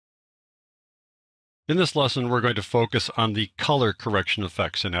In this lesson, we're going to focus on the color correction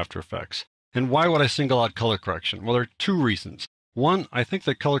effects in After Effects. And why would I single out color correction? Well, there are two reasons. One, I think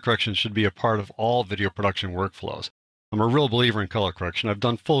that color correction should be a part of all video production workflows. I'm a real believer in color correction. I've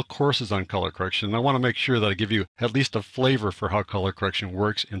done full courses on color correction, and I want to make sure that I give you at least a flavor for how color correction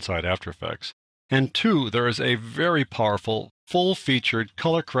works inside After Effects. And two, there is a very powerful, full-featured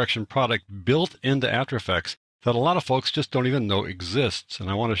color correction product built into After Effects that a lot of folks just don't even know exists, and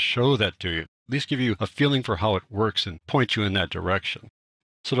I want to show that to you. At least give you a feeling for how it works and point you in that direction.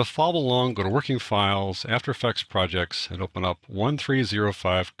 So to follow along, go to Working Files, After Effects Projects, and open up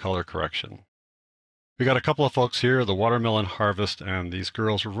 1305 Color Correction. We got a couple of folks here, the Watermelon Harvest and these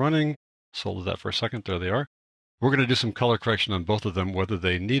girls running. Hold that for a second. There they are. We're going to do some color correction on both of them, whether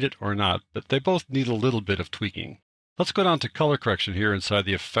they need it or not, but they both need a little bit of tweaking. Let's go down to color correction here inside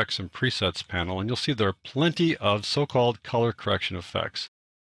the Effects and Presets panel, and you'll see there are plenty of so-called color correction effects.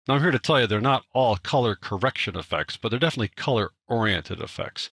 Now, I'm here to tell you they're not all color correction effects, but they're definitely color-oriented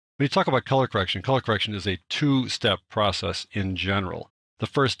effects. When you talk about color correction is a two-step process in general. The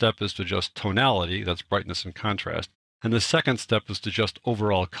first step is to adjust tonality, that's brightness and contrast, and the second step is to adjust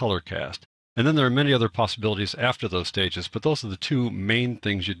overall color cast. And then there are many other possibilities after those stages, but those are the two main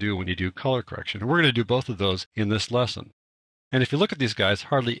things you do when you do color correction. And we're going to do both of those in this lesson. And if you look at these guys,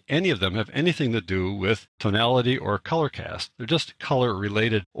 hardly any of them have anything to do with tonality or color cast. They're just color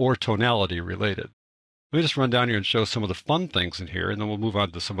related or tonality related. Let me just run down here and show some of the fun things in here, and then we'll move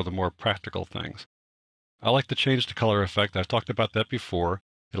on to some of the more practical things. I like the change to color effect. I've talked about that before.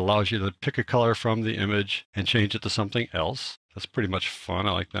 It allows you to pick a color from the image and change it to something else. That's pretty much fun.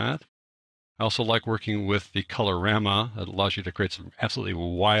 I like that. I also like working with the colorama. It allows you to create some absolutely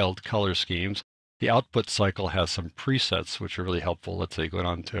wild color schemes. The output cycle has some presets which are really helpful. Let's say go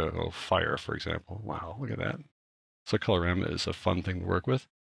down to fire, for example. Wow, look at that. So colorama is a fun thing to work with.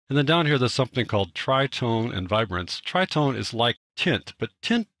 And then down here there's something called tritone and vibrance. Tritone is like tint, but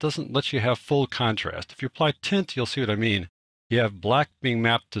tint doesn't let you have full contrast. If you apply tint, you'll see what I mean. You have black being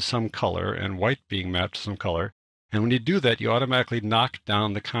mapped to some color and white being mapped to some color. And when you do that, you automatically knock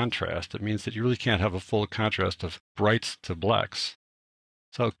down the contrast. It means that you really can't have a full contrast of brights to blacks.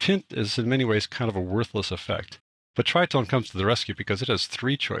 So tint is in many ways kind of a worthless effect. But tritone comes to the rescue because it has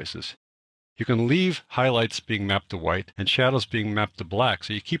three choices. You can leave highlights being mapped to white and shadows being mapped to black,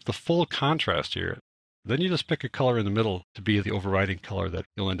 so you keep the full contrast here. Then you just pick a color in the middle to be the overriding color that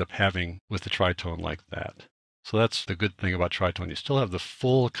you'll end up having with the tritone like that. So that's the good thing about tritone. You still have the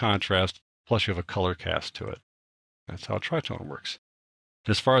full contrast, plus you have a color cast to it. That's how tritone works.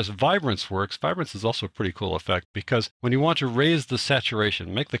 As far as vibrance works, vibrance is also a pretty cool effect because when you want to raise the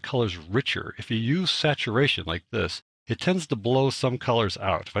saturation, make the colors richer, if you use saturation like this, it tends to blow some colors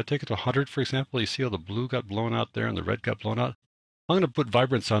out. If I take it to 100, for example, you see how the blue got blown out there and the red got blown out? I'm going to put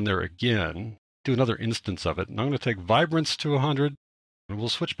vibrance on there again, do another instance of it, and I'm going to take vibrance to 100, and we'll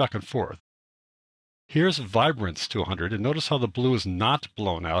switch back and forth. Here's vibrance to 100, and notice how the blue is not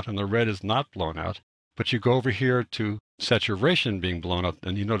blown out and the red is not blown out. But you go over here to saturation being blown up,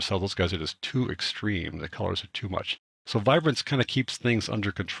 and you notice how those guys are just too extreme. The colors are too much. So vibrance kind of keeps things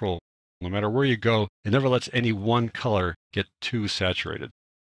under control. No matter where you go, it never lets any one color get too saturated.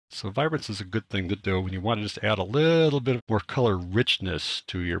 So vibrance is a good thing to do when you want to just add a little bit more color richness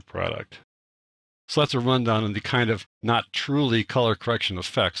to your product. So that's a rundown on the kind of not truly color correction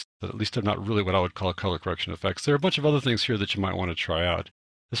effects, that at least they're not really what I would call color correction effects. There are a bunch of other things here that you might want to try out.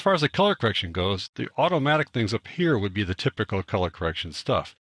 As far as the color correction goes, the automatic things up here would be the typical color correction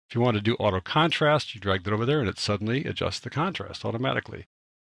stuff. If you want to do auto contrast, you drag that over there and it suddenly adjusts the contrast automatically,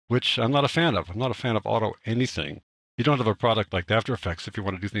 which I'm not a fan of. I'm not a fan of auto anything. You don't have a product like After Effects if you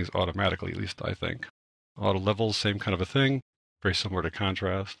want to do things automatically, at least I think. Auto levels, same kind of a thing, very similar to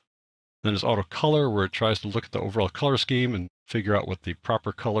contrast. Then there's auto color, where it tries to look at the overall color scheme and figure out what the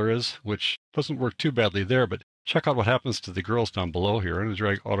proper color is, which doesn't work too badly there, but check out what happens to the girls down below here. I'm going to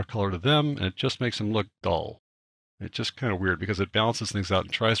drag auto color to them, and it just makes them look dull. It's just kind of weird because it balances things out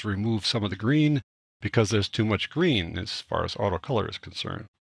and tries to remove some of the green because there's too much green as far as auto color is concerned.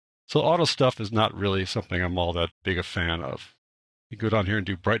 So auto stuff is not really something I'm all that big a fan of. You go down here and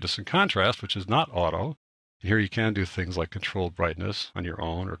do brightness and contrast, which is not auto. And here you can do things like control brightness on your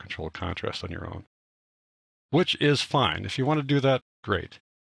own or control contrast on your own, which is fine. If you want to do that, great.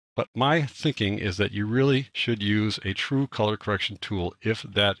 But my thinking is that you really should use a true color correction tool if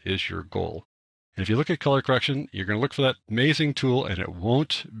that is your goal. And if you look at color correction, you're going to look for that amazing tool and it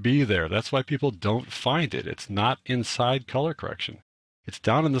won't be there. That's why people don't find it. It's not inside color correction. It's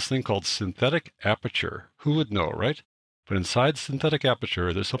down in this thing called synthetic aperture. Who would know, right? But inside synthetic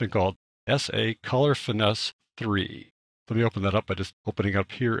aperture, there's something called SA Color Finesse 3. Let me open that up by just opening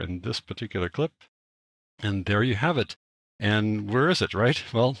up here in this particular clip. And there you have it. And where is it, right?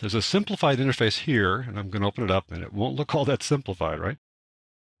 Well, there's a simplified interface here, and I'm going to open it up, and it won't look all that simplified, right?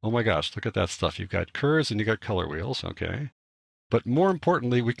 Oh my gosh, look at that stuff. You've got curves and you've got color wheels, okay. But more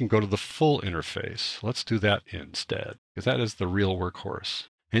importantly, we can go to the full interface. Let's do that instead, because that is the real workhorse.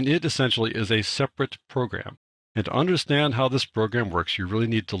 And it essentially is a separate program. And to understand how this program works, you really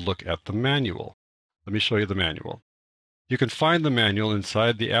need to look at the manual. Let me show you the manual. You can find the manual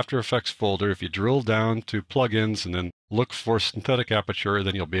inside the After Effects folder. If you drill down to plugins and then look for synthetic aperture,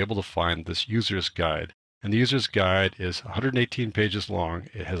 then you'll be able to find this user's guide. And the user's guide is 118 pages long.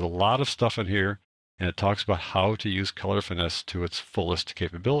 It has a lot of stuff in here, and it talks about how to use Color Finesse to its fullest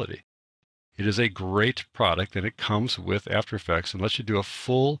capability. It is a great product, and it comes with After Effects and lets you do a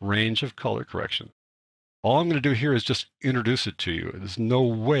full range of color correction. All I'm going to do here is just introduce it to you. There's no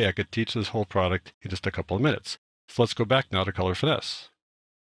way I could teach this whole product in just a couple of minutes. So let's go back now to Color Finesse.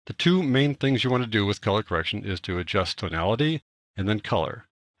 The two main things you want to do with color correction is to adjust tonality and then color.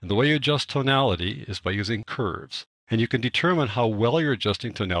 And the way you adjust tonality is by using curves. And you can determine how well you're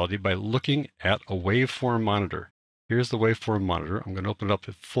adjusting tonality by looking at a waveform monitor. Here's the waveform monitor. I'm going to open it up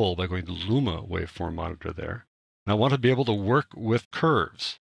at full by going to Luma waveform monitor there. And I want to be able to work with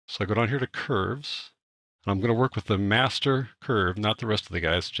curves. So I go down here to curves. And I'm going to work with the master curve, not the rest of the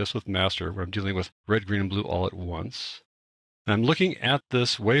guys, just with master, where I'm dealing with red, green, and blue all at once. And I'm looking at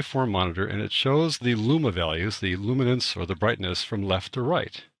this waveform monitor, and it shows the luma values, the luminance or the brightness from left to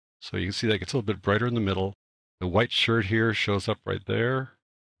right. So you can see that it gets a little bit brighter in the middle. The white shirt here shows up right there.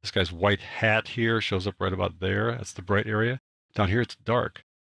 This guy's white hat here shows up right about there. That's the bright area. Down here it's dark.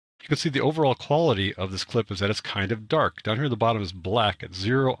 You can see the overall quality of this clip is that it's kind of dark. Down here at the bottom is black at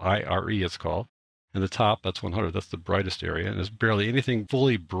 0 IRE it's called. And the top, that's 100, that's the brightest area, and there's barely anything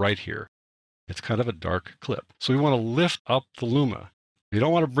fully bright here. It's kind of a dark clip. So we want to lift up the luma. We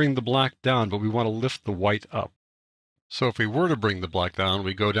don't want to bring the black down, but we want to lift the white up. So if we were to bring the black down,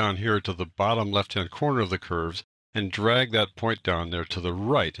 we go down here to the bottom left-hand corner of the curves and drag that point down there to the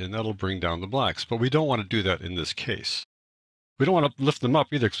right, and that'll bring down the blacks. But we don't want to do that in this case. We don't want to lift them up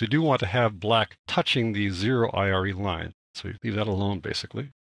either, because we do want to have black touching the 0 IRE line. So we leave that alone,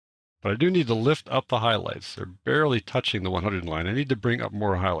 basically. But I do need to lift up the highlights. They're barely touching the 100 line. I need to bring up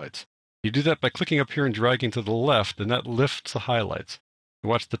more highlights. You do that by clicking up here and dragging to the left, and that lifts the highlights. You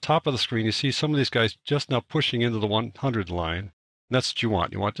watch the top of the screen, you see some of these guys just now pushing into the 100 line. And that's what you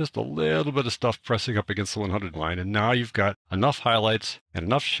want. You want just a little bit of stuff pressing up against the 100 line, and now you've got enough highlights and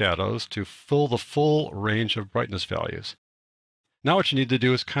enough shadows to fill the full range of brightness values. Now what you need to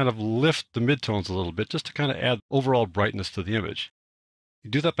do is kind of lift the midtones a little bit, just to kind of add overall brightness to the image. You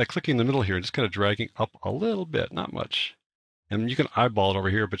do that by clicking in the middle here and just kind of dragging up a little bit, not much. And you can eyeball it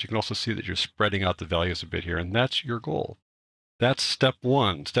over here, but you can also see that you're spreading out the values a bit here, and that's your goal. That's step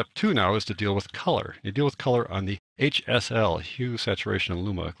one. Step two now is to deal with color. You deal with color on the HSL, hue, saturation, and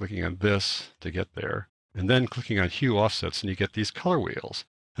luma, clicking on this to get there, and then clicking on hue offsets, and you get these color wheels.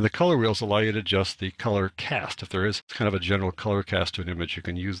 And the color wheels allow you to adjust the color cast. If there is kind of a general color cast to an image, you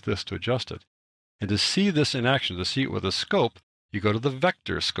can use this to adjust it. And to see this in action, to see it with a scope, you go to the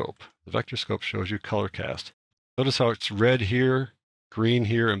vector scope. The vector scope shows you color cast. Notice how it's red here, green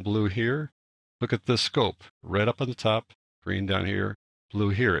here, and blue here. Look at this scope. Red up on the top, green down here, blue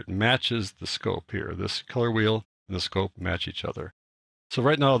here. It matches the scope here. This color wheel and the scope match each other. So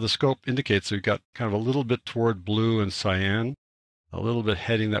right now the scope indicates that we've got kind of a little bit toward blue and cyan, a little bit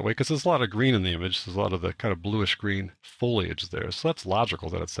heading that way, because there's a lot of green in the image. There's a lot of the kind of bluish green foliage there. So that's logical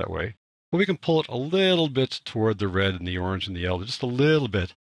that it's that way. But we can pull it a little bit toward the red and the orange and the yellow, just a little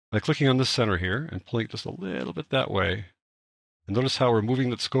bit, by clicking on the center here and pulling it just a little bit that way. And notice how we're moving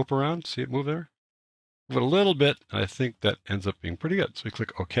that scope around. See it move there? Move it a little bit, and I think that ends up being pretty good. So we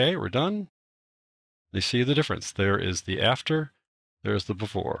click OK, we're done. You see the difference. There is the after, there's the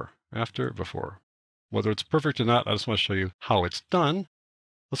before. After, before. Whether it's perfect or not, I just want to show you how it's done.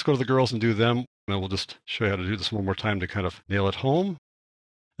 Let's go to the girls and do them, and we'll just show you how to do this one more time to kind of nail it home.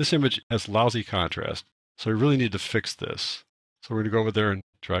 This image has lousy contrast, so we really need to fix this. So we're going to go over there and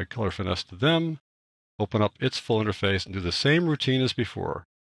drag Color Finesse to them, open up its full interface, and do the same routine as before.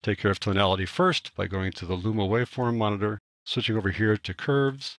 Take care of tonality first by going to the Luma waveform monitor, switching over here to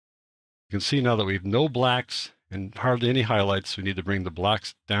curves. You can see now that we have no blacks and hardly any highlights. We need to bring the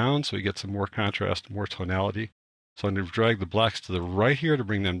blacks down so we get some more contrast, more tonality. So I'm going to drag the blacks to the right here to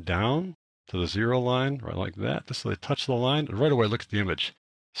bring them down to the 0 line, right like that, just so they touch the line. And right away, look at the image.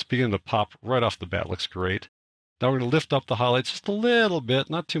 It's beginning to pop right off the bat. Looks great. Now we're going to lift up the highlights just a little bit,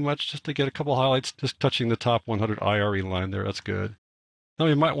 not too much, just to get a couple highlights, just touching the top 100 IRE line there. That's good. Now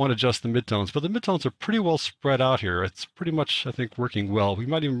we might want to adjust the midtones, but the midtones are pretty well spread out here. It's pretty much, I think, working well. We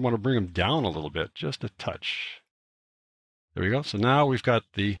might even want to bring them down a little bit, just a touch. There we go. So now we've got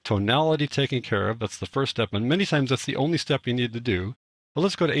the tonality taken care of. That's the first step. And many times that's the only step you need to do. But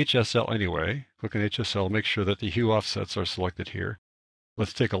let's go to HSL anyway. Click on HSL, make sure that the hue offsets are selected here.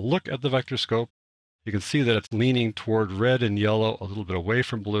 Let's take a look at the vector scope. You can see that it's leaning toward red and yellow, a little bit away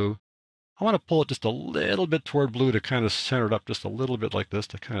from blue. I want to pull it just a little bit toward blue to kind of center it up just a little bit like this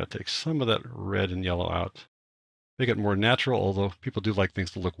to kind of take some of that red and yellow out. Make it more natural, although people do like things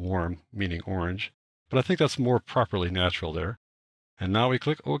to look warm, meaning orange. But I think that's more properly natural there. And now we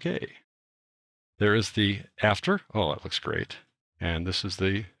click OK. There is the after. Oh, that looks great. And this is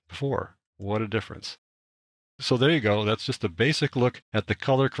the before. What a difference. So there you go. That's just a basic look at the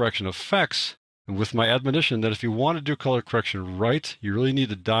color correction effects. And with my admonition that if you want to do color correction right, you really need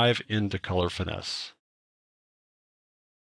to dive into Color Finesse.